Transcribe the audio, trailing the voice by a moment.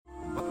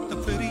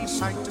pretty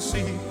sight to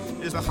see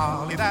is the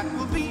holly that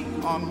will be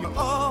on your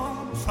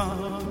own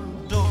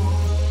front door.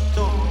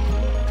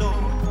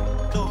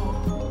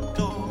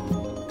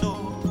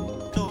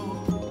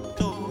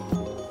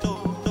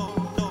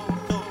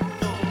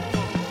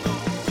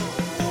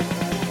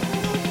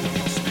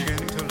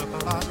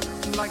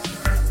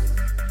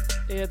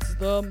 It's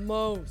the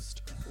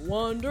most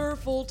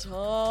wonderful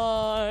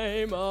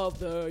time of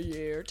the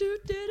year.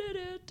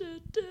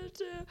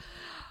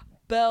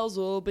 Bells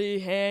will be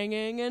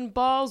hanging and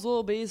balls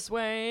will be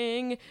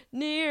swaying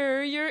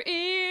near your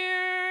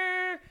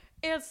ear.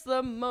 It's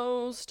the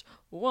most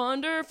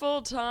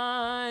wonderful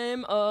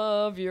time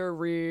of your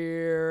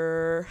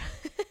rear.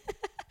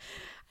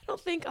 I don't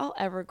think I'll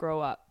ever grow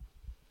up.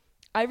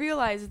 I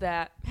realize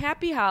that.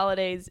 Happy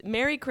holidays,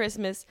 Merry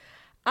Christmas.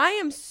 I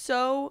am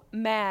so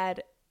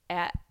mad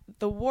at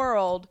the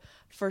world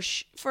for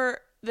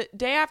the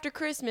day after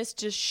Christmas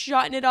just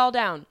shutting it all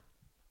down.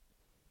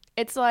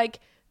 It's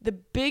like the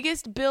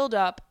biggest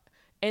buildup,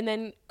 and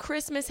then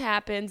Christmas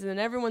happens, and then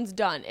everyone's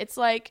done. It's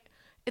like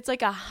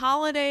a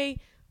holiday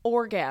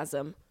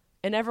orgasm,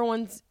 and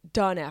everyone's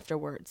done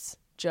afterwards.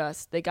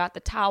 Just they got the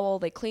towel,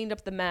 they cleaned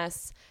up the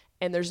mess,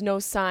 and there's no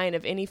sign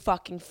of any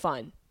fucking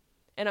fun.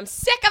 And I'm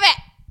sick of it.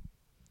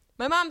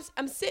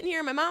 I'm sitting here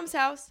in my mom's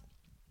house.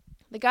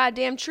 The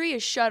goddamn tree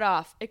is shut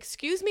off.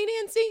 Excuse me,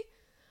 Nancy?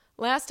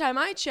 Last time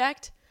I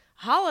checked,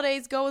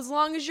 holidays go as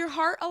long as your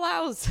heart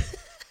allows.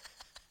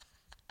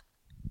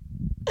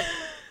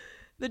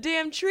 The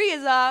damn tree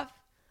is off,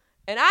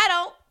 and I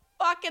don't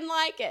fucking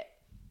like it.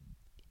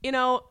 You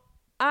know,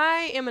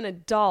 I am an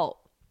adult,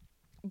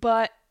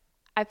 but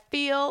I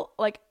feel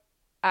like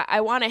I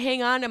want to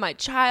hang on to my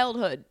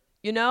childhood,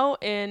 you know?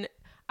 And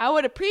I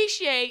would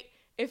appreciate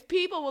if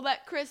people would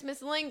let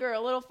Christmas linger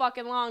a little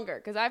fucking longer,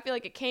 because I feel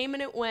like it came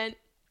and it went.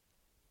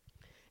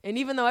 And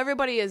even though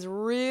everybody is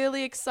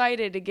really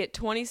excited to get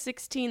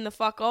 2016 the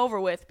fuck over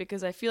with,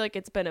 because I feel like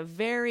it's been a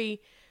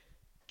very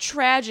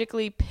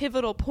tragically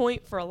pivotal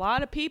point for a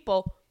lot of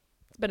people,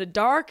 it's been a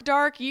dark,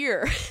 dark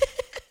year.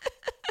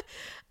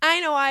 I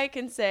know I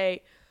can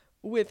say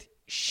with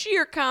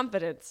sheer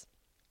confidence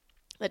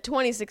that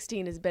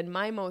 2016 has been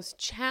my most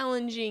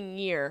challenging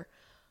year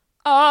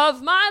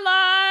of my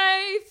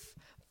life.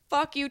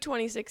 Fuck you,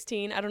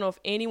 2016. I don't know if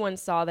anyone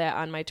saw that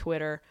on my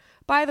Twitter.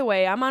 By the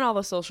way, I'm on all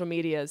the social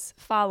medias.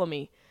 Follow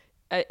me.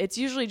 It's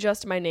usually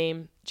just my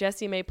name,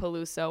 Jessimae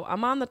Peluso.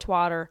 I'm on the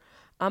Twitter.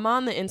 I'm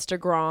on the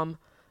Instagram.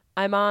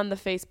 I'm on the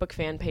Facebook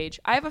fan page.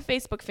 I have a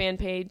Facebook fan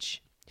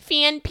page.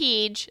 Fan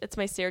page. That's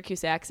my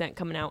Syracuse accent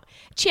coming out.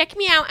 Check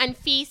me out on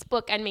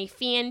Facebook on my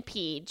fan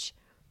page.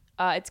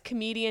 It's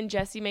comedian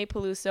Jessimae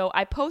Peluso.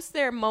 I post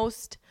there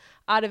most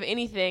out of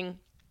anything.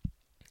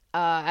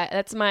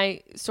 That's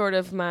my sort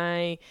of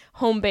my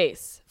home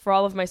base for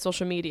all of my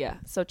social media.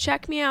 So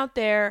check me out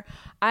there.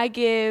 I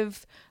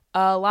give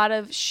a lot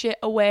of shit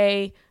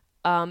away.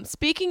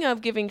 Speaking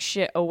of giving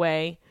shit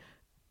away,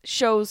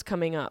 shows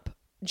coming up.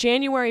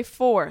 January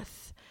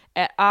 4th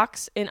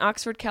in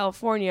Oxford,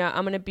 California,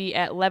 I'm going to be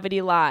at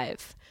Levity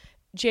Live.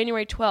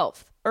 January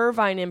 12th,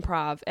 Irvine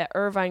Improv at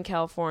Irvine,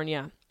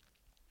 California.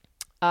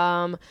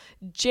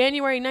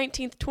 January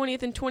 19th,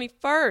 20th, and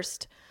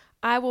 21st,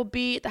 I will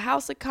be at the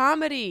House of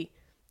Comedy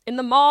in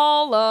the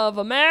Mall of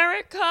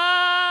America.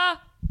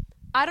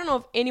 I don't know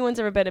if anyone's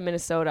ever been to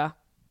Minnesota.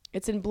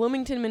 It's in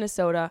Bloomington,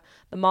 Minnesota,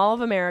 the Mall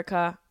of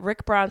America,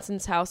 Rick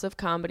Bronson's House of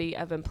Comedy.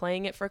 I've been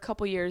playing it for a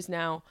couple years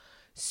now.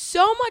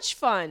 So much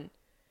fun.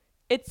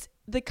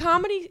 The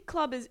comedy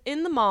club is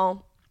in the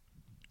mall.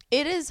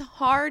 It is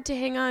hard to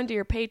hang on to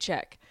your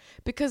paycheck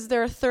because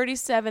there are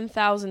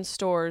 37,000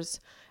 stores,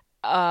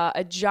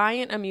 a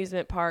giant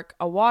amusement park,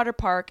 a water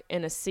park,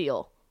 and a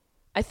seal.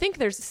 I think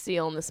there's a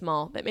seal in this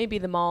mall. That may be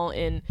the mall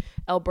in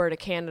Alberta,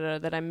 Canada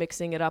that I'm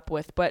mixing it up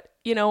with. But,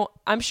 you know,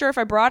 I'm sure if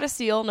I brought a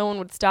seal, no one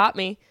would stop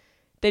me.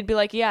 They'd be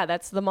like, yeah,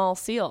 that's the mall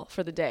seal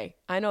for the day.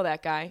 I know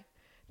that guy.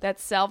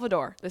 That's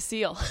Salvador, the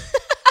seal.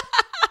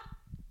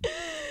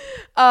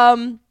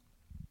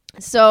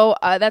 So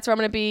that's where I'm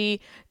going to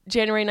be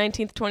January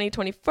 19th,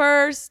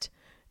 21st.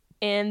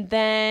 And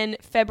then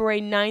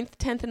February 9th,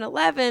 10th, and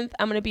 11th,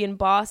 I'm going to be in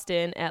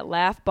Boston at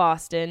Laugh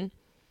Boston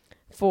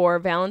for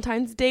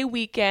Valentine's Day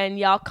weekend.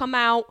 Y'all come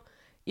out,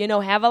 you know,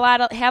 have a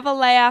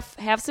laugh,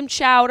 have some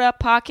chowder,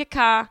 park your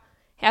car,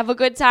 have a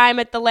good time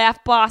at the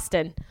Laugh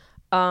Boston.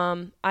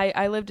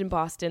 I lived in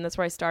Boston. That's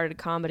where I started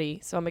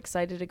comedy. So I'm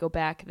excited to go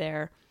back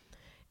there.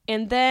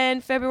 And then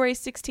February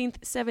 16th,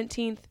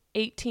 17th,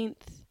 18th.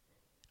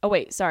 Oh,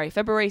 wait, sorry.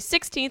 February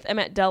 16th, I'm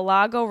at Del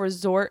Lago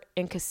Resort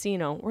and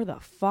Casino. Where the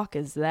fuck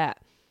is that?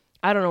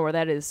 I don't know where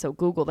that is, so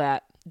Google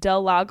that.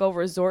 Del Lago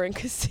Resort and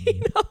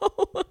Casino.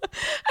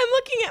 I'm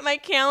looking at my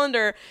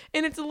calendar,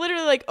 and it's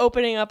literally like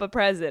opening up a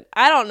present.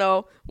 I don't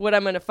know what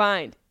I'm going to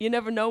find. You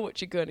never know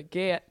what you're going to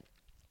get.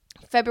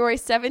 February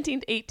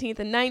 17th, 18th,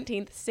 and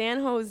 19th,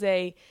 San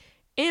Jose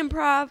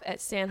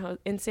Improv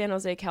in San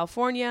Jose,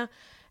 California.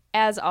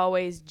 As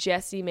always,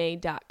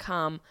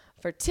 Jessimae.com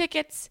for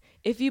tickets.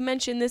 If you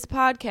mention this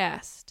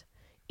podcast,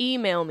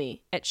 email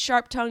me at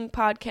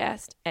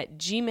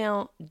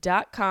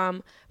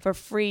sharptonguepodcast@gmail.com for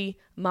free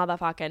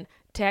motherfucking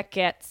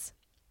tickets.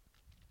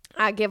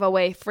 I give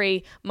away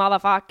free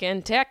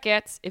motherfucking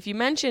tickets. If you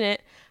mention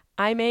it,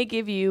 I may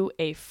give you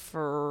a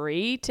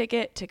free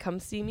ticket to come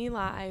see me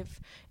live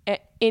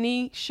at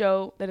any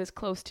show that is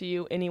close to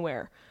you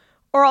anywhere.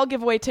 Or I'll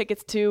give away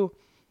tickets to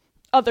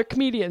other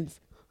comedians.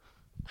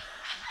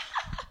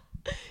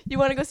 You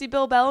want to go see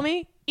Bill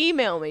Bellamy?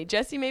 Email me,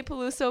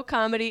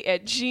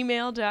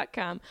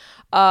 jessimaepelusocomedy@gmail.com.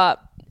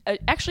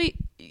 Actually,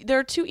 there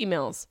are 2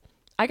 emails.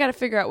 I got to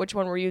figure out which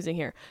one we're using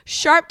here.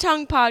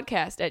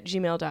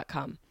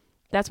 sharptonguepodcast@gmail.com.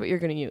 That's what you're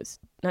going to use.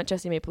 Not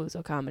Jessimae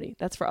Peluso Comedy.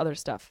 That's for other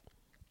stuff.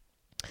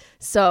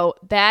 So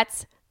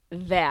that's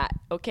that,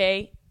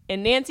 okay?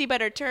 And Nancy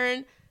better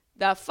turn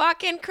the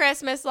fucking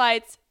Christmas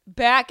lights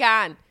back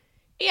on.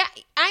 Yeah,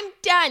 I'm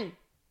done.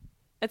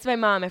 That's my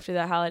mom after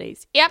the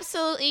holidays.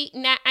 Absolutely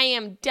not. I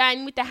am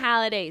done with the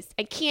holidays.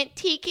 I can't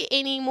take it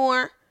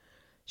anymore.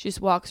 She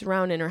just walks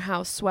around in her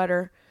house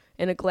sweater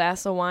and a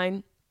glass of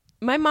wine.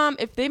 My mom,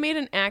 if they made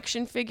an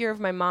action figure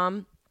of my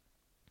mom,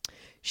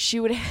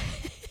 she would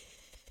have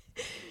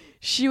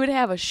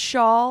a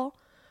shawl,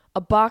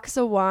 a box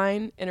of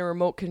wine, and a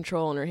remote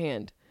control in her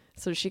hand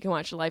so she can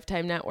watch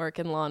Lifetime Network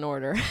and Law &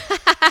 Order.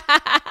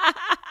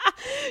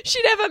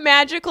 She'd have a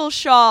magical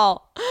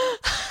shawl.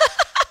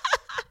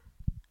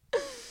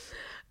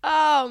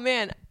 Oh,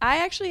 man. I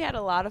actually had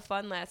a lot of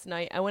fun last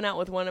night. I went out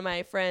with one of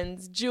my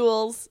friends,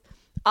 Jules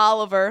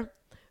Oliver,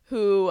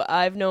 who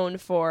I've known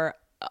for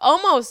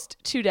almost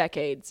 2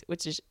 decades,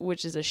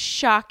 which is a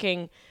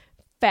shocking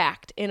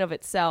fact in of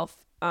itself.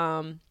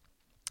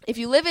 If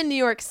you live in New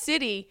York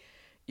City,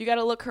 you got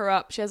to look her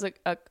up. She has a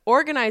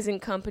organizing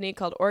company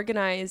called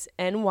Organize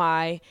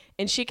NY,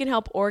 and she can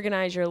help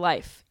organize your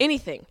life.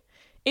 Anything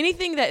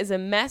that is a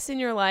mess in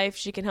your life,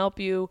 she can help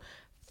you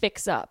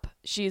fix up.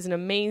 She's an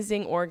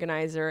amazing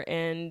organizer,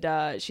 and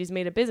she's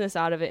made a business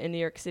out of it in New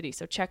York City,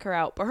 so check her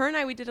out. But her and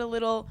I, we did a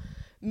little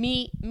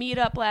meet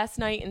up last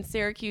night in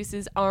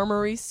Syracuse's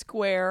Armory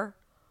Square.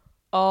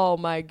 Oh,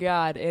 my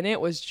God, and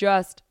it was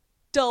just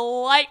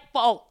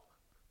delightful.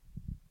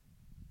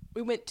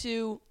 We went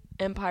to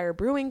Empire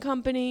Brewing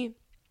Company,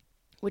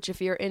 which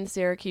if you're in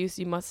Syracuse,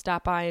 you must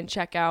stop by and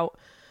check out.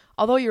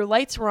 Although your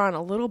lights were on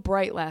a little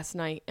bright last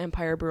night,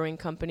 Empire Brewing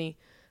Company.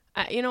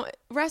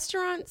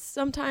 Restaurants,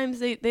 sometimes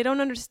they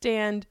don't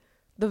understand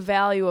the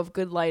value of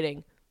good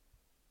lighting.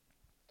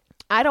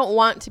 I don't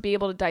want to be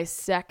able to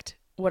dissect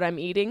what I'm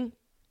eating.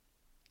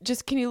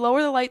 Just can you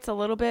lower the lights a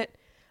little bit?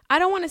 I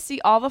don't want to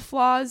see all the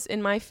flaws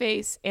in my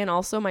face and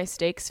also my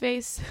steak's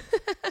face.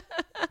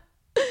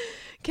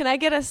 Can I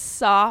get a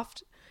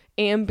soft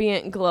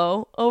ambient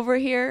glow over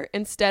here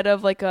instead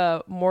of like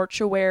a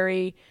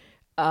mortuary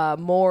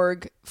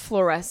morgue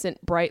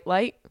fluorescent bright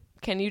light?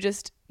 Can you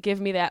just give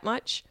me that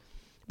much?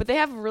 But they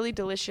have really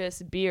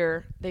delicious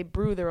beer. They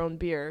brew their own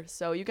beer,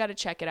 so you got to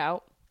check it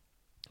out.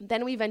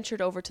 Then we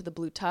ventured over to the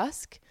Blue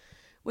Tusk,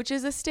 which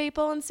is a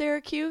staple in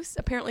Syracuse.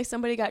 Apparently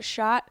somebody got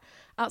shot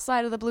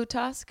outside of the Blue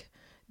Tusk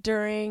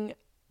during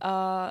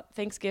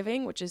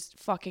Thanksgiving, which is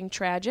fucking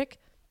tragic.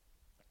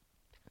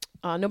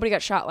 Nobody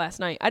got shot last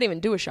night. I didn't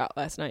even do a shot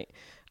last night.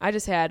 I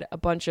just had a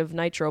bunch of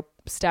nitro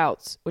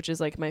stouts, which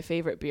is like my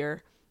favorite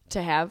beer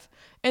to have.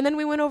 And then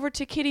we went over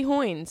to Kitty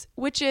Hoynes,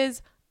 which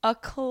is a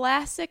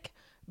classic,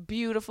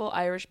 beautiful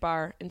Irish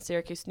bar in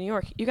Syracuse, New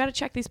York. You got to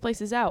check these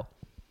places out.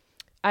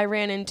 I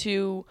ran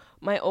into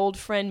my old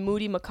friend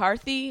Moody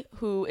McCarthy,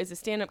 who is a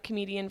stand-up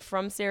comedian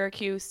from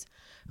Syracuse,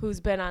 who's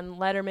been on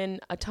Letterman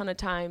a ton of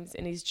times,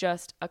 and he's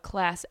just a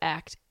class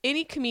act.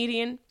 Any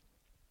comedian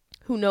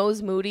who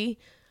knows Moody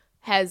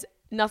has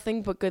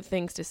nothing but good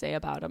things to say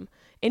about him.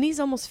 And he's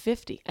almost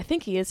 50. I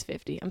think he is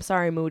 50. I'm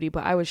sorry, Moody,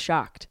 but I was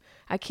shocked.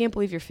 I can't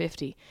believe you're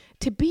 50.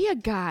 To be a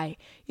guy,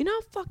 you know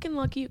how fucking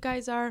lucky you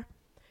guys are?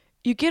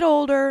 You get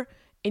older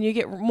and you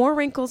get more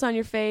wrinkles on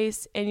your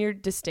face and you're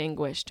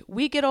distinguished.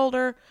 We get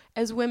older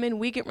as women,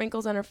 we get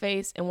wrinkles on our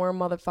face and we're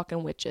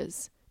motherfucking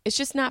witches. It's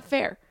just not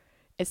fair.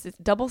 It's this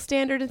double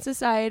standard in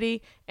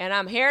society, and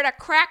I'm here to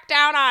crack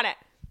down on it.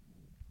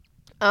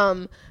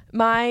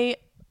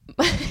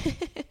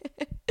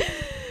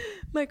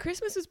 My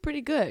Christmas was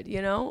pretty good,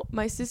 you know?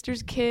 My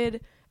sister's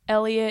kid,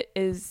 Elliot,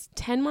 is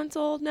 10 months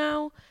old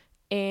now,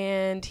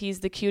 and he's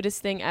the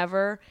cutest thing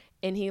ever,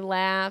 and he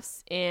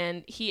laughs,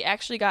 and he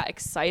actually got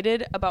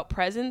excited about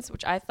presents,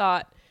 which I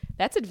thought,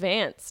 that's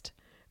advanced.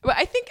 But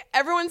I think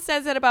everyone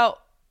says that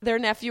about their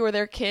nephew or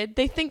their kid.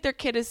 They think their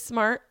kid is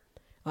smart.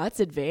 Well,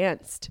 that's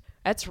advanced.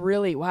 That's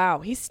really, wow,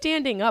 he's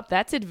standing up.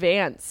 That's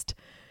advanced.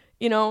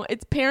 You know,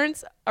 its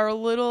parents are a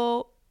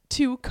little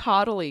too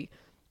coddly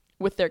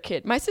with their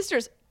kid. My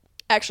sister's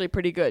actually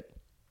pretty good.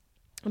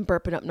 I'm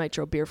burping up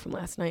nitro beer from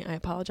last night. I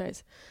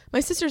apologize.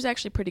 My sister's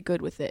actually pretty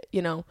good with it.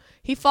 You know,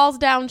 he falls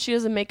down. She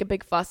doesn't make a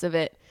big fuss of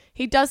it.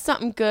 He does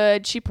something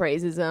good. She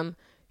praises him.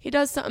 He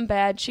does something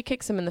bad. She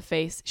kicks him in the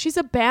face. She's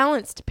a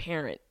balanced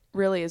parent,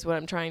 really, is what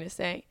I'm trying to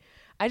say.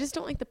 I just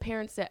don't like the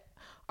parents that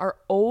are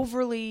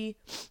overly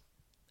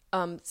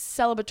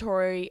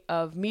celebratory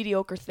of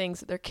mediocre things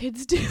that their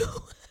kids do.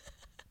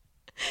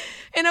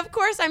 And of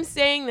course, I'm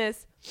saying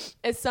this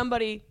as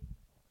somebody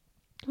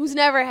who's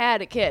never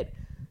had a kid.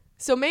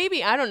 So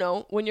maybe, I don't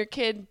know, when your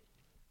kid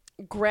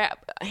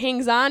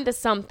hangs on to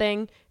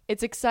something,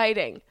 it's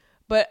exciting.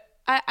 But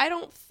I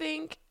don't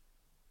think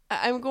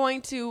I'm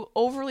going to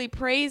overly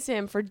praise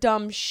him for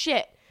dumb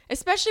shit,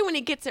 especially when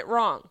he gets it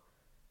wrong.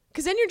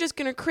 Because then you're just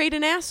going to create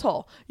an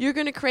asshole. You're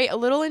going to create a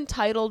little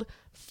entitled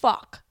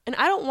fuck. And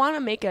I don't want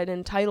to make an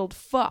entitled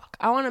fuck.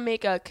 I want to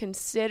make a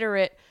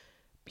considerate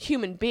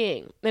human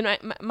being.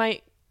 And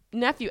my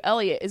nephew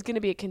Elliot is going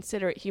to be a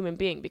considerate human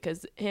being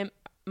because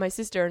my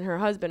sister and her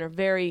husband are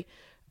very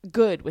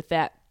good with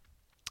that.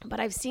 But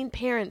I've seen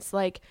parents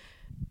like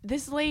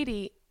this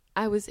lady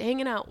I was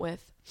hanging out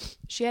with.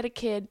 She had a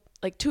kid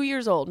like 2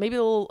 years old, maybe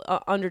a little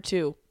under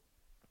 2.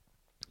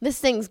 This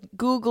thing's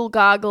Google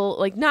goggle,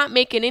 like not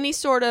making any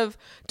sort of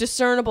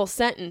discernible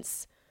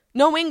sentence.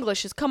 No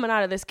English is coming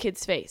out of this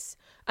kid's face.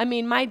 I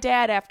mean, my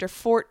dad, after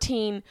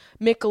 14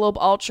 Michelob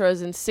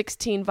Ultras and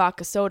 16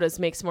 vodka sodas,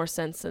 makes more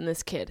sense than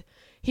this kid.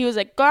 He was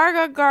like,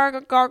 garga,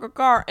 garga, garga,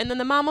 gar. And then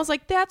the mom was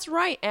like, that's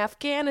right,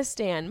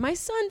 Afghanistan. My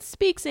son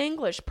speaks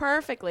English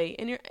perfectly.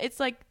 And it's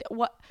like,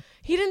 what?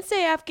 He didn't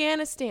say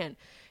Afghanistan.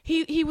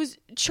 He was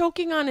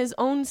choking on his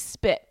own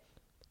spit.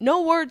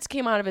 No words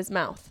came out of his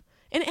mouth.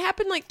 And it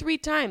happened like 3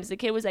 times. The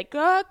kid was like,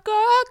 go,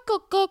 go,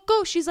 go, go,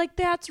 go. She's like,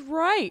 that's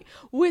right,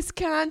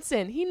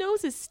 Wisconsin. He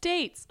knows his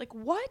states. Like,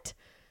 what?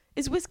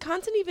 Is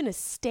Wisconsin even a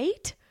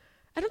state?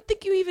 I don't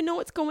think you even know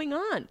what's going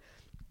on.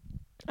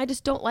 I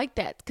just don't like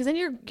that. Because then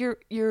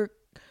you're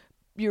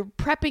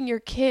prepping your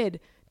kid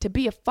to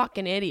be a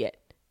fucking idiot.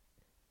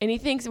 And he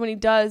thinks when he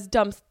does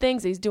dumb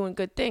things, he's doing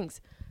good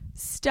things.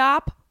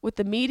 Stop with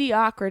the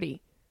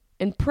mediocrity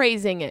and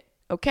praising it,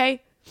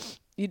 okay?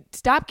 You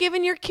stop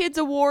giving your kids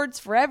awards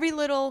for every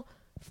little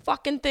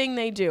fucking thing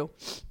they do.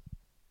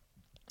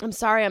 I'm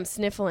sorry I'm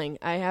sniffling.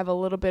 I have a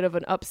little bit of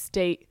an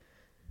upstate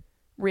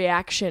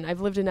reaction.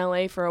 I've lived in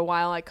LA for a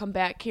while. I come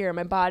back here and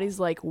my body's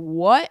like,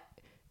 what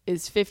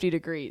is 50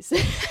 degrees?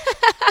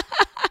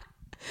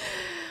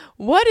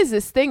 What is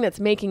this thing that's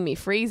making me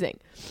freezing?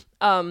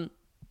 Yeah,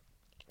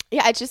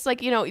 it's just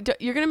like, you're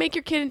going to make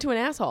your kid into an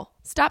asshole.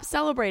 Stop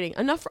celebrating.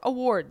 Enough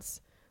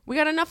awards. We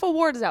got enough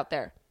awards out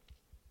there.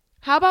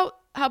 How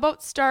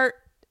about start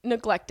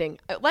neglecting?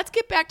 Let's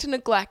get back to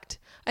neglect.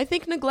 I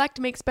think neglect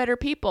makes better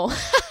people.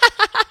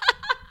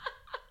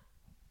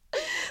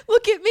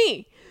 Look at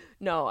me.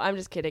 No, I'm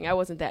just kidding. I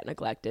wasn't that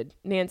neglected.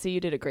 Nancy, you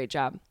did a great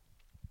job.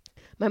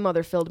 My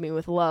mother filled me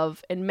with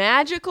love and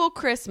magical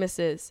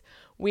Christmases.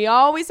 We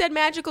always had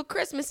magical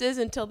Christmases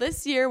until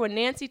this year when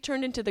Nancy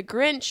turned into the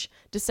Grinch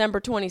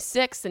December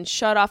 26th and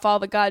shut off all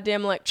the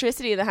goddamn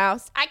electricity in the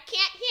house. I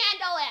can't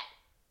handle it.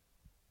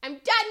 I'm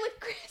done with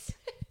Christmas.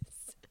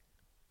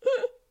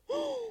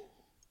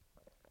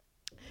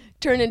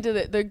 Turned into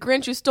the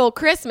Grinch who stole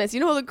Christmas. You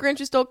know who the Grinch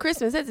who stole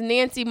Christmas? That's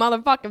Nancy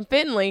motherfucking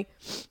Finley.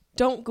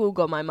 Don't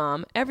Google my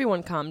mom.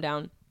 Everyone calm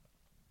down.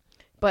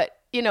 But,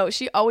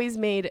 she always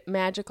made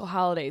magical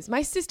holidays.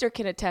 My sister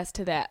can attest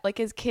to that. Like,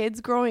 as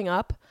kids growing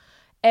up,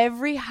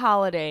 every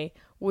holiday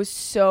was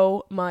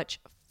so much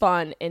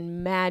fun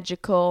and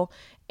magical.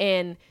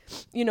 And,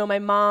 my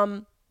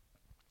mom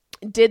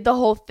did the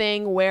whole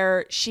thing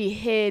where she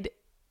hid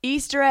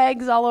Easter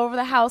eggs all over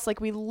the house.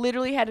 Like, we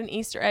literally had an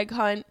Easter egg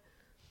hunt.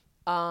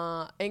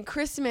 And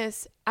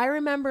Christmas, I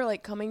remember,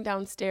 like, coming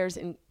downstairs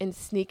and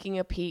sneaking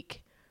a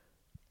peek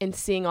and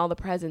seeing all the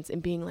presents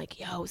and being like,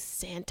 yo,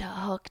 Santa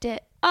hooked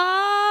it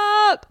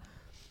up.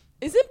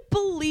 Isn't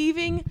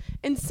believing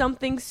in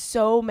something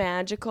so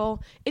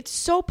magical? It's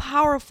so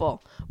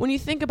powerful when you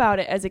think about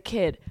it as a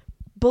kid,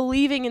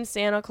 believing in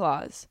Santa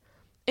Claus.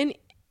 And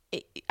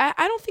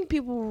I don't think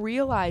people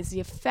realize the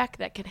effect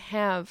that can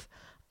have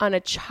on a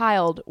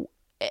child,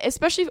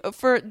 especially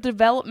for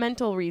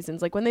developmental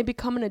reasons, like when they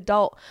become an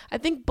adult. I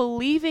think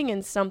believing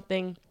in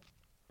something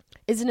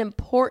is an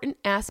important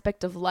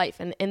aspect of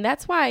life. And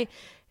that's why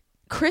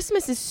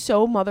Christmas is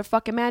so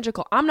motherfucking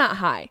magical. I'm not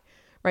high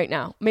right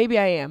now. Maybe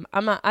I am.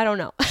 I'm not. I don't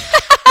know.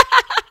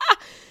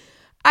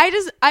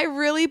 I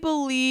really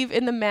believe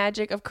in the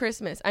magic of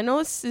Christmas. I know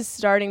this is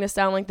starting to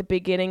sound like the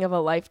beginning of a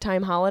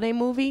Lifetime holiday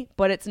movie,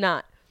 but it's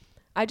not.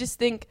 I just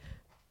think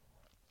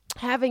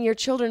having your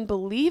children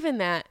believe in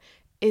that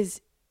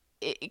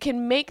it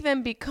can make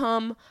them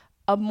become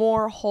a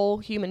more whole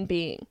human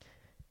being.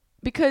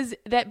 Because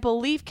that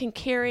belief can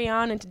carry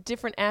on into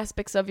different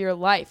aspects of your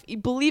life.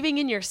 Believing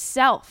in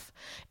yourself.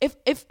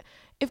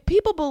 If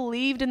people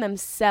believed in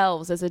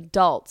themselves as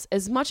adults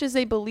as much as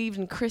they believed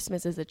in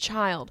Christmas as a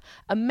child,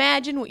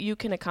 imagine what you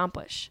can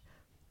accomplish.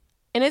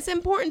 And it's an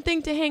important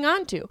thing to hang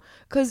on to,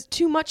 because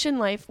too much in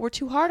life, we're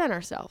too hard on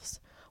ourselves.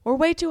 We're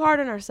way too hard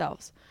on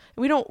ourselves.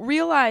 And we don't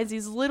realize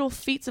these little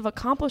feats of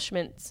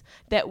accomplishments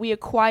that we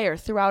acquire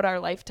throughout our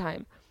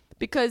lifetime,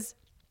 because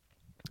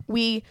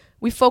we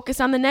focus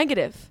on the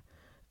negative.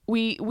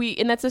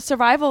 And that's a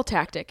survival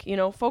tactic.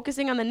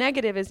 Focusing on the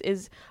negative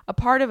is a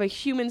part of a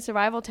human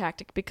survival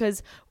tactic,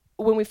 because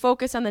when we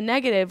focus on the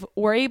negative,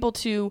 we're able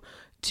to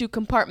to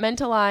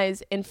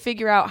compartmentalize and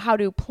figure out how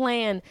to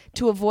plan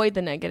to avoid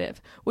the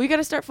negative. Well, you got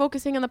to start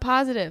focusing on the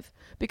positive,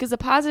 because the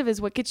positive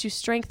is what gets you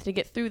strength to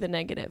get through the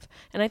negative.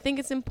 And I think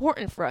it's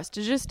important for us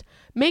to just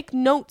make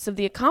notes of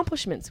the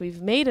accomplishments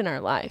we've made in our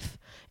life.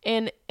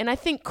 And I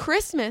think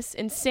Christmas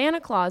and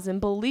Santa Claus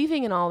and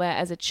believing in all that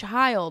as a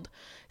child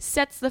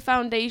sets the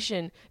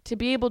foundation to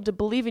be able to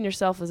believe in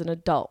yourself as an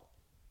adult.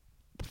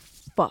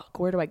 Fuck,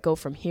 where do I go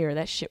from here?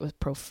 That shit was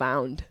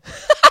profound.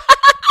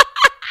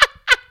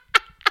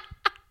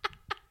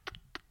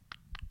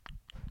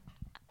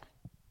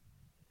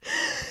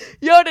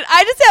 Yo, did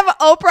I just have an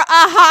Oprah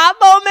aha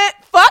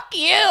moment? Fuck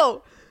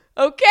you.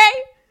 Okay?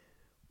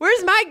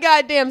 Where's my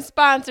goddamn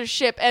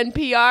sponsorship,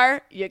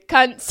 NPR? You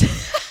cunts.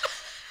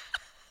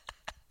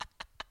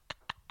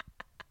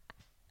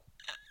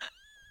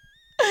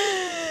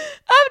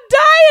 I'm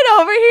dying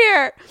over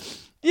here.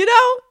 You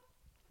know,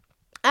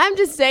 I'm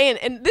just saying,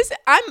 and this,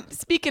 I'm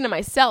speaking to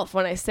myself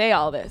when I say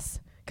all this,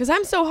 because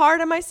I'm so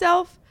hard on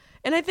myself.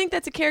 And I think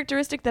that's a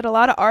characteristic that a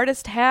lot of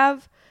artists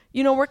have.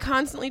 You know, we're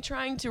constantly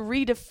trying to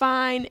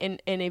redefine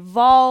and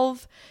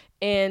evolve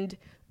and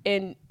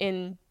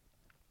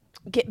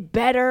get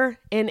better.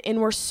 And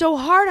we're so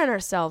hard on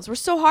ourselves. We're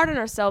so hard on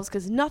ourselves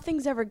because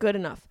nothing's ever good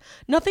enough.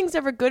 Nothing's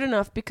ever good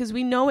enough because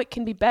we know it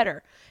can be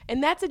better.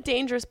 And that's a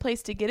dangerous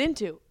place to get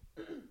into.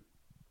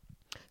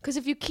 Because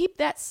if you keep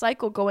that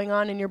cycle going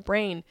on in your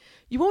brain,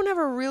 you won't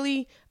ever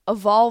really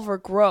evolve or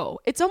grow.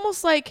 It's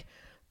almost like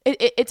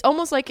it's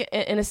almost like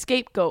an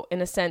scapegoat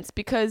in a sense,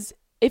 because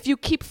if you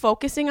keep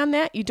focusing on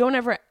that, you don't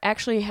ever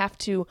actually have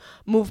to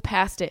move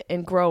past it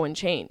and grow and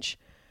change.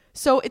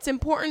 So it's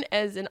important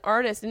as an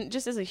artist and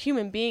just as a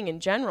human being in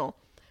general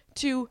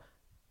to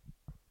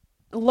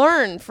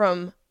learn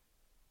from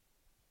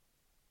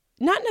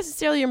not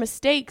necessarily your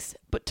mistakes,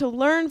 but to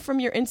learn from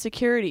your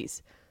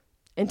insecurities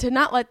and to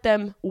not let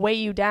them weigh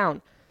you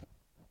down.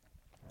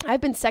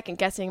 I've been second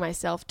guessing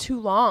myself too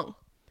long,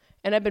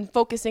 and I've been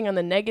focusing on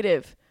the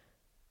negative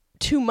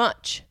too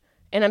much.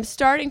 And I'm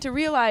starting to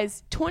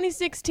realize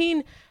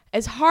 2016,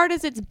 as hard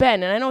as it's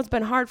been, and I know it's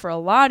been hard for a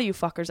lot of you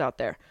fuckers out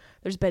there.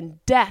 There's been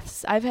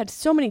deaths. I've had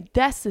so many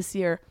deaths this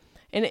year.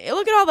 And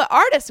look at all the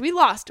artists. We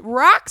lost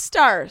rock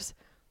stars.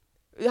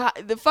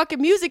 The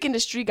fucking music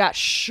industry got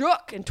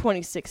shook in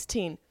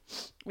 2016.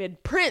 We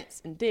had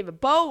Prince and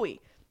David Bowie.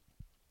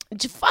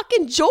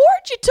 Fucking George.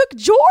 You took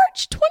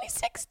George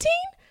 2016?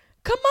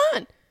 Come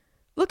on.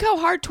 Look how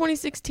hard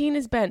 2016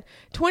 has been.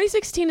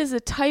 2016 is a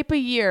type of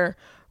year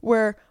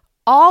where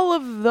all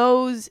of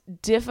those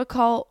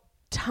difficult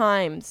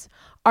times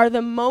are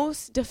the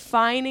most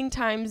defining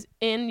times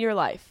in your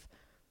life.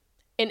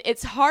 And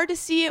it's hard to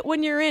see it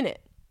when you're in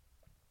it.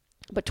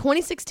 But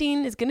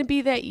 2016 is going to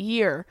be that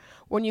year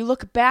when you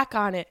look back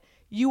on it,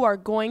 you are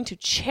going to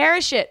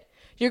cherish it.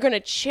 You're going to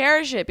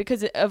cherish it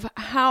because of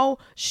how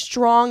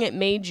strong it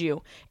made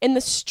you. And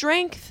the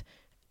strength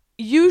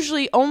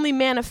usually only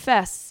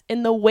manifests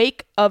in the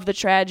wake of the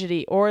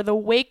tragedy or the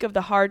wake of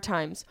the hard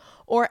times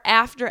or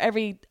after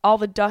all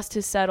the dust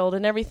has settled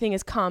and everything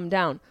has calmed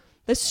down.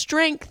 The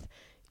strength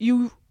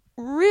you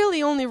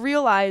really only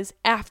realize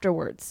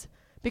afterwards,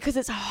 because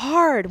it's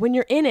hard when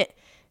you're in it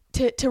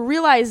to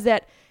realize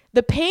that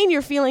the pain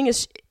you're feeling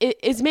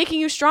is making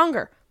you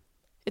stronger.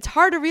 It's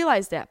hard to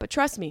realize that, but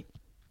trust me,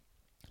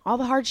 all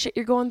the hard shit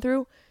you're going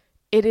through,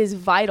 it is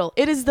vital.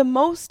 It is the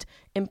most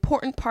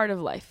important part of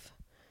life.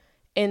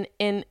 And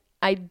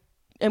I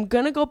am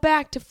going to go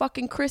back to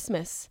fucking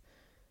Christmas,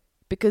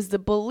 because the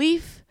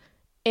belief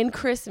in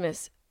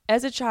Christmas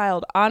as a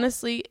child,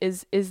 honestly,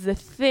 is the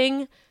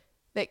thing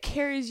that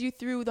carries you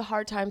through the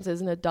hard times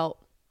as an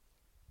adult.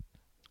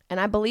 And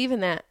I believe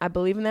in that. I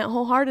believe in that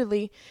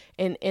wholeheartedly.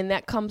 And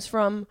that comes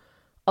from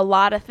a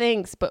lot of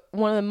things. But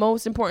one of the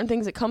most important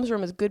things it comes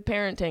from is good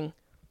parenting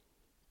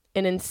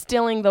and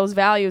instilling those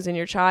values in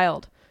your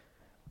child.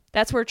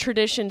 That's where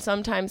tradition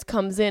sometimes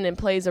comes in and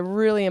plays a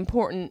really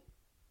important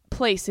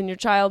place in your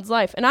child's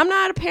life. And I'm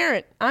not a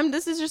parent.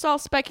 This is just all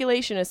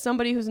speculation as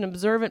somebody who's an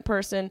observant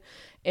person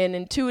and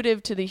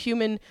intuitive to the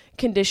human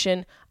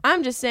condition.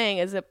 I'm just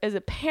saying, as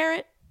a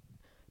parent,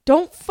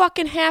 don't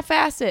fucking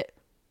half-ass it.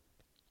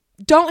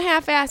 Don't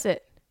half-ass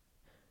it.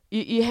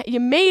 You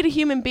made a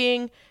human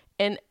being,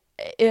 and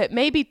it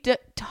may be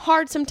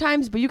hard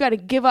sometimes, but you got to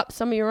give up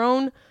some of your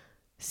own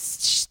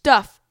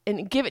stuff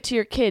and give it to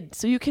your kid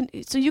so you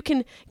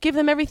can give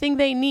them everything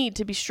they need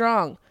to be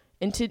strong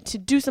and to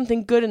do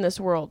something good in this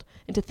world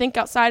and to think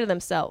outside of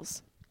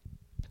themselves.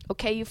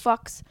 Okay, you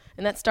fucks?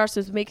 And that starts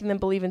with making them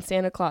believe in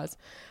Santa Claus.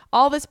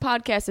 All this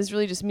podcast is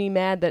really just me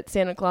mad that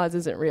Santa Claus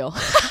isn't real.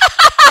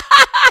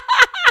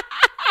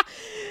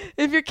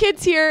 If your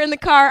kid's here in the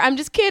car, I'm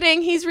just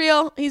kidding. He's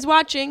real. He's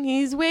watching.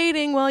 He's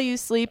waiting while you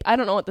sleep. I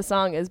don't know what the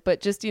song is,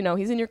 but just,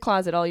 he's in your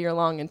closet all year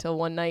long until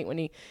one night when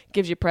he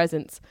gives you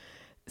presents.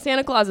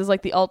 Santa Claus is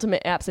like the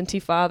ultimate absentee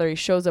father. He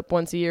shows up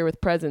once a year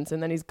with presents,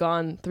 and then he's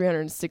gone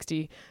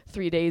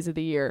 363 days of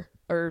the year,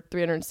 or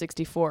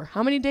 364.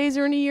 How many days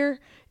are in a year?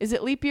 Is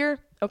it leap year?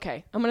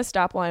 Okay, I'm going to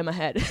stop while I'm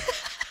ahead.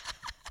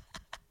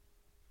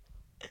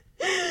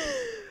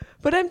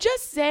 But I'm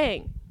just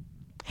saying,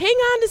 Hang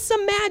on to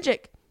some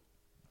magic.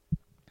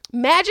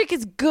 Magic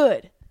is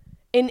good.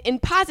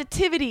 And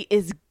positivity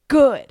is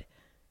good.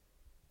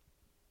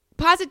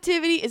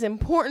 Positivity is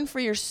important for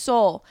your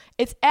soul.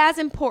 It's as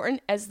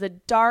important as the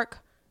dark,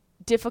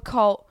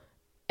 difficult,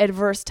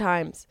 adverse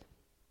times.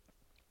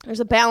 There's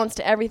a balance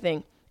to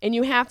everything. And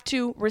you have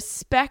to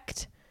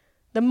respect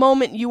the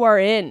moment you are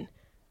in.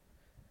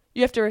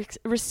 You have to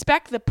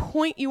respect the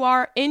point you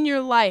are in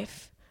your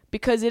life,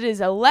 because it is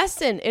a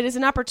lesson. It is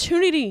an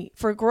opportunity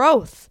for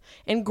growth.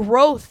 And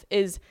growth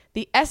is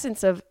the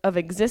essence of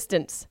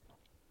existence.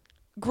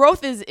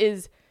 Growth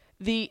is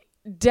the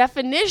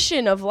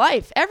definition of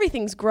life.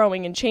 Everything's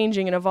growing and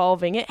changing and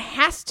evolving. It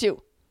has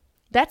to.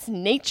 That's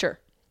nature.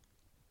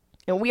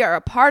 And we are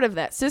a part of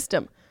that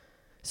system.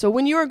 So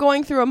when you are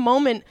going through a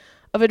moment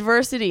of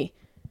adversity,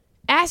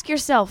 ask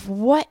yourself,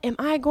 what am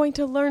I going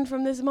to learn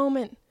from this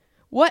moment?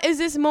 What is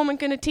this moment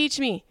going to teach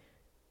me?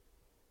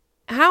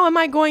 How am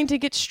I going to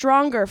get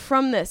stronger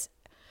from this?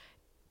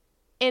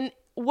 And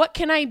what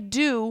can I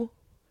do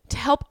to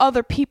help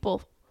other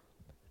people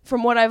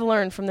from what I've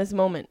learned from this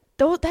moment?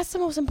 That's the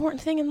most important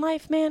thing in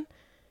life, man.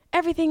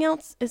 Everything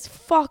else is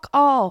fuck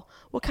all.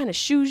 What kind of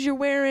shoes you're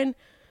wearing,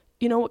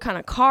 what kind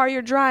of car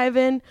you're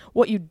driving,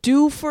 what you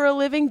do for a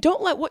living.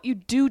 Don't let what you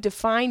do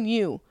define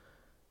you.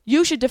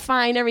 You should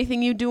define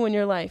everything you do in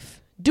your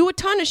life. Do a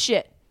ton of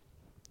shit.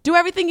 Do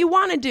everything you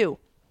want to do.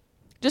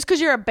 Just because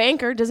you're a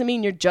banker doesn't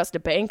mean you're just a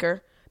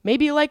banker.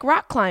 Maybe you like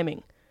rock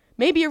climbing.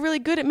 Maybe you're really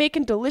good at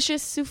making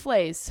delicious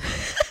souffles.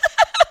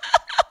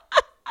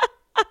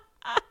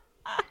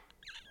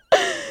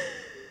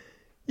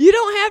 You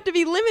don't have to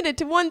be limited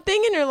to one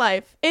thing in your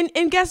life.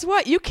 And guess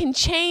what? You can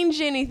change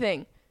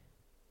anything.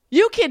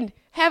 You can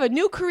have a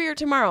new career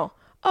tomorrow.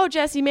 Oh,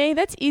 Jessimae,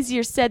 that's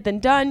easier said than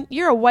done.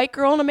 You're a white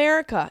girl in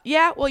America.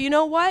 Yeah, well, you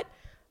know what?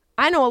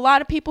 I know a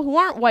lot of people who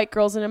aren't white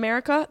girls in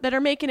America that are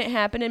making it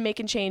happen and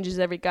making changes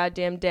every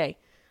goddamn day.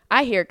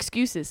 I hear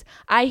excuses.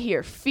 I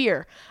hear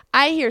fear.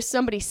 I hear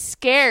somebody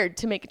scared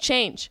to make a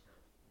change.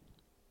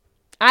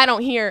 I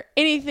don't hear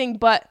anything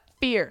but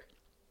fear.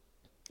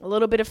 A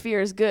little bit of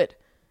fear is good.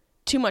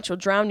 Too much will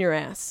drown your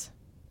ass.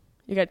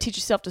 You got to teach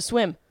yourself to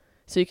swim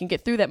so you can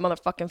get through that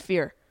motherfucking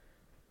fear.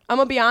 I'm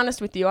going to be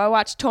honest with you. I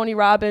watched Tony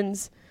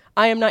Robbins'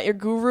 I Am Not Your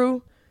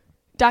Guru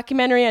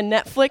documentary on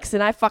Netflix,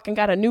 and I fucking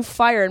got a new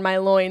fire in my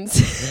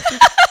loins.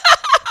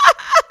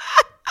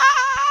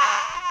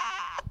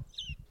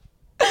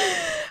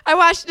 I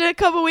watched it a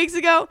couple weeks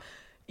ago.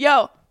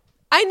 Yo,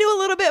 I knew a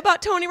little bit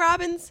about Tony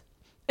Robbins,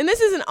 and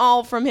this isn't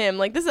all from him.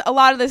 Like, a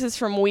lot of this is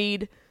from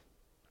weed.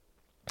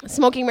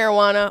 Smoking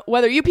marijuana,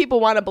 whether you people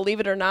want to believe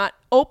it or not,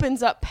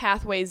 opens up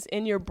pathways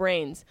in your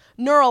brains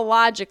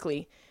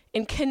neurologically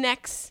and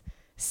connects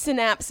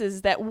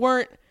synapses that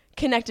weren't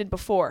connected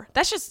before.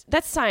 That's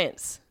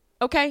science,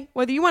 okay?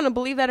 Whether you want to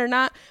believe that or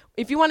not,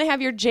 if you want to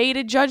have your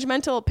jaded,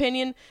 judgmental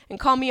opinion and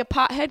call me a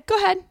pothead, go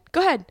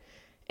ahead.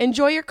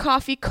 Enjoy your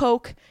coffee,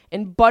 Coke,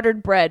 and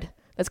buttered bread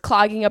that's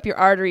clogging up your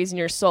arteries and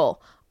your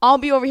soul. I'll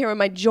be over here with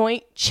my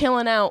joint,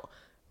 chilling out,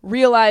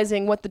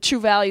 realizing what the true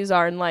values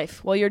are in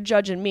life while you're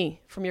judging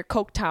me from your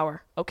Coke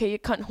tower. Okay, you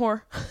cunt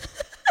whore?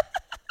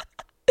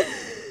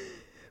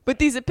 But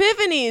these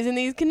epiphanies and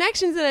these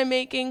connections that I'm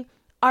making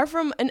are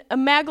from an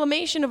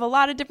amalgamation of a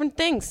lot of different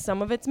things.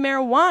 Some of it's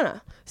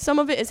marijuana. Some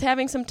of it is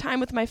having some time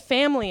with my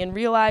family and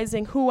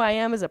realizing who I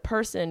am as a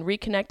person,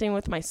 reconnecting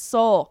with my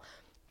soul.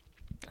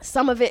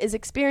 Some of it is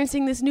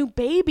experiencing this new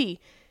baby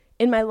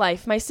in my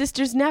life, my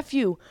sister's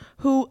nephew,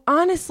 who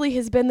honestly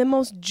has been the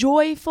most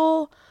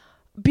joyful,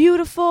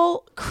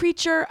 beautiful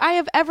creature I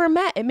have ever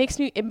met.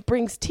 It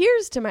brings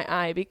tears to my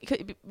eye,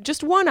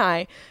 just one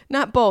eye,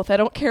 not both. I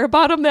don't care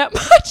about him that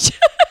much.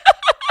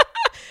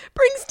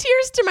 Brings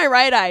tears to my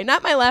right eye,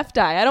 not my left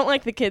eye. I don't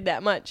like the kid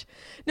that much.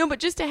 No, but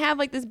just to have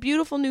like this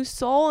beautiful new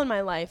soul in my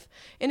life.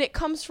 And it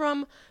comes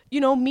from,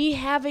 me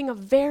having a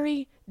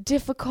very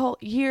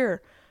difficult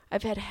year.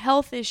 I've had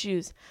health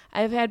issues.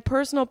 I've had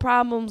personal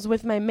problems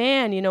with my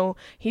man.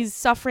 He's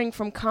suffering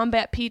from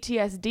combat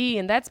PTSD,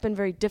 and that's been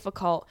very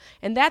difficult.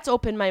 And that's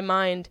opened my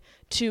mind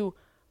to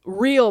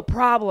real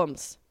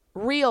problems,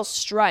 real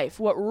strife,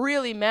 what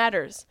really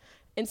matters.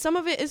 And some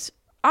of it is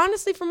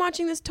honestly from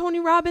watching this Tony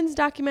Robbins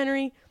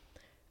documentary.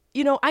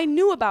 I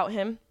knew about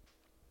him,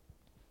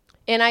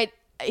 and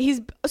he's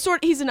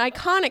an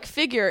iconic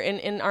figure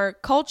in our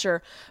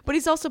culture, but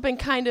he's also been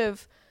kind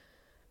of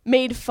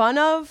made fun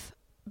of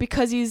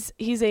because he's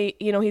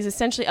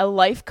essentially a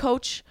life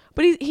coach,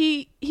 but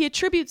he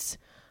attributes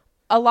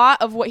a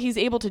lot of what he's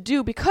able to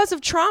do because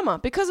of trauma,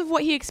 because of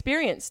what he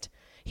experienced.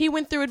 He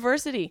went through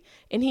adversity,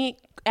 and he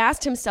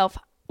asked himself,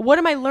 what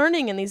am I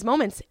learning in these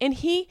moments? And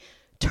he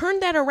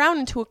turned that around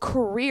into a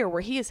career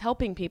where he is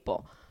helping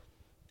people.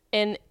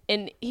 And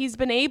he's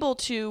been able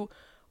to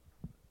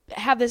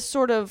have this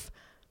sort of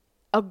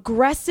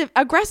aggressive's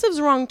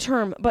the wrong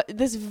term, but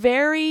this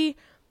very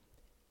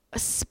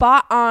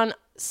spot on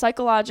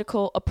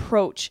psychological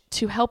approach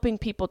to helping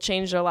people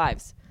change their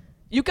lives.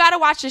 You got to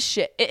watch this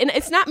shit. And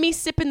it's not me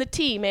sipping the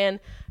tea,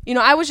 man. You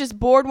know, I was just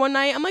bored one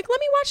night. I'm like, let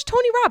me watch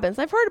Tony Robbins.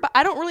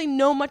 I don't really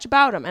know much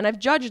about him, and I've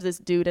judged this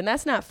dude, and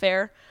that's not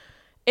fair.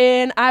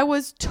 And I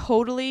was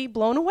totally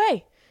blown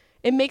away.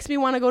 It makes me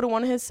want to go to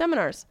one of his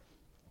seminars.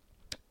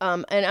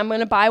 And I'm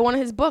going to buy one of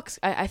his books.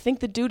 I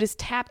think the dude is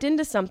tapped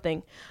into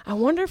something. I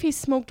wonder if he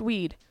smoked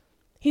weed.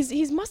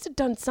 He's must have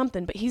done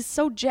something, but he's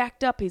so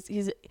jacked up.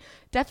 He's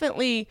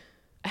definitely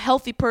a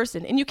healthy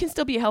person, and you can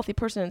still be a healthy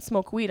person and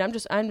smoke weed. I'm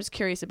just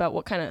curious about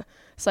what kind of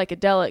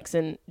psychedelics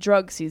and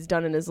drugs he's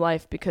done in his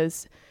life,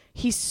 because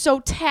he's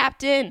so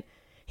tapped in.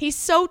 He's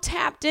so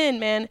tapped in,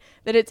 man,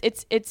 that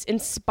it's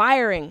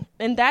inspiring,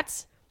 and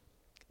that's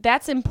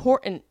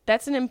important.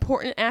 That's an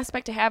important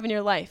aspect to have in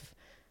your life,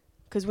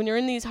 because when you're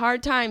in these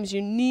hard times,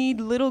 you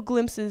need little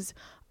glimpses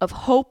of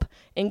hope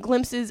and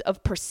glimpses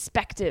of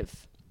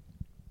perspective.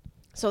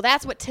 So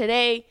that's what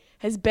today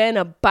has been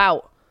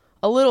about.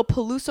 A little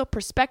Peluso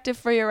perspective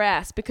for your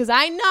ass, because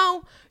I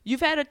know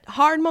you've had a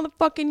hard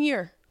motherfucking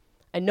year.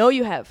 I know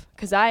you have,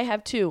 because I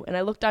have too. And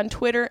I looked on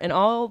Twitter, and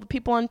all the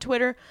people on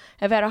Twitter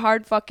have had a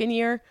hard fucking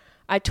year.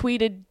 I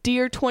tweeted,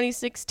 "Dear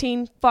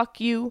 2016,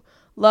 fuck you,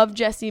 love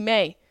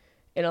Jessimae."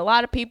 And a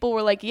lot of people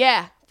were like,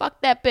 yeah,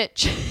 fuck that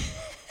bitch.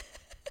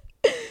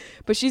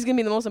 But she's going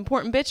to be the most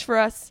important bitch for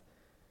us.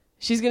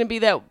 She's going to be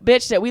that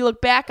bitch that we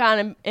look back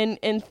on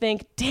and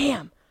think,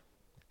 damn,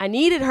 I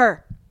needed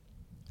her.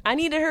 I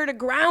needed her to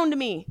ground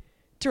me,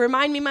 to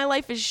remind me my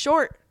life is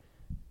short,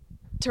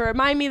 to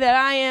remind me that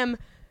I am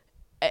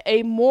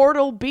a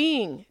mortal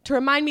being, to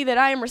remind me that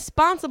I am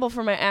responsible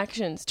for my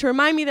actions, to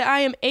remind me that I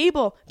am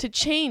able to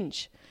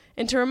change,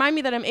 and to remind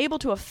me that I'm able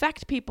to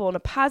affect people in a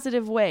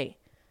positive way.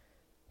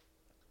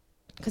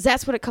 Because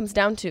that's what it comes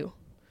down to.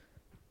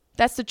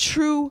 That's the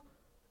true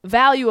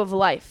value of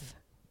life,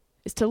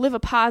 is to live a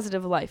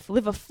positive life,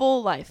 live a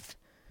full life,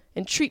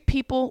 and treat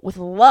people with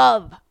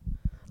love.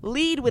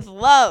 Lead with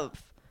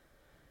love.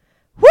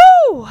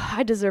 Woo!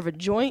 I deserve a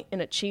joint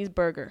and a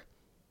cheeseburger.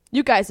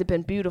 You guys have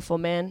been beautiful,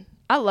 man.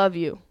 I love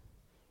you.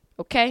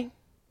 Okay?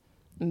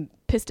 I'm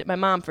pissed at my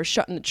mom for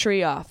shutting the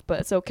tree off, but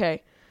it's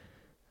okay.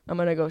 I'm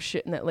going to go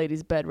shit in that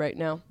lady's bed right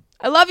now.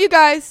 I love you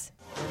guys.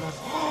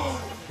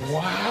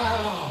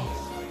 Wow.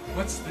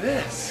 What's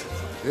this?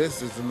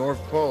 This is the North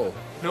Pole.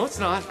 No, it's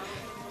not.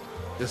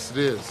 Yes, it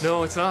is.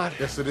 No, it's not.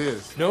 Yes, it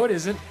is. No, it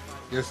isn't.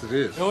 Yes, it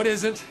is. No, it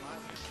isn't.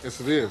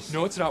 Yes, it is.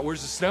 No, it's not.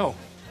 Where's the snow?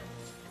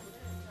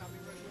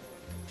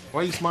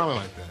 Why are you smiling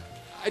like that?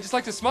 I just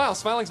like to smile.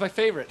 Smiling's my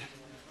favorite.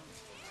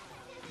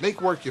 Make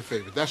work your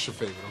favorite. That's your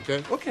favorite,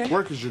 okay? Okay.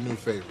 Work is your new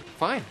favorite.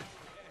 Fine.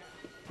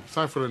 It's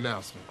time for the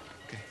announcement.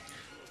 Okay.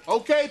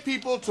 Okay,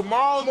 people,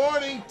 tomorrow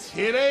morning,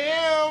 10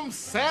 a.m.,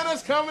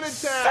 Santa's coming to town.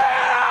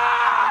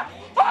 Santa!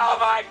 Oh,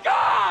 my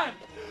God!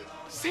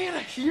 Santa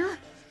here?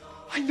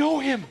 I know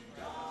him.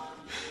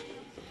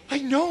 I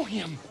know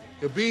him.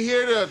 He'll be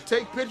here to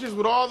take pictures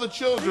with all the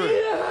children.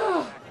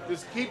 Yeah.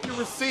 Just keep your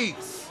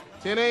receipts.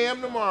 10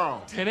 a.m. tomorrow.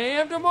 10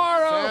 a.m.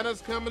 tomorrow. Santa's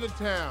coming to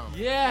town.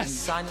 Yes. Can you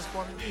sign this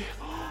for me?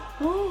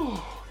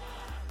 Oh,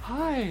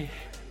 hi.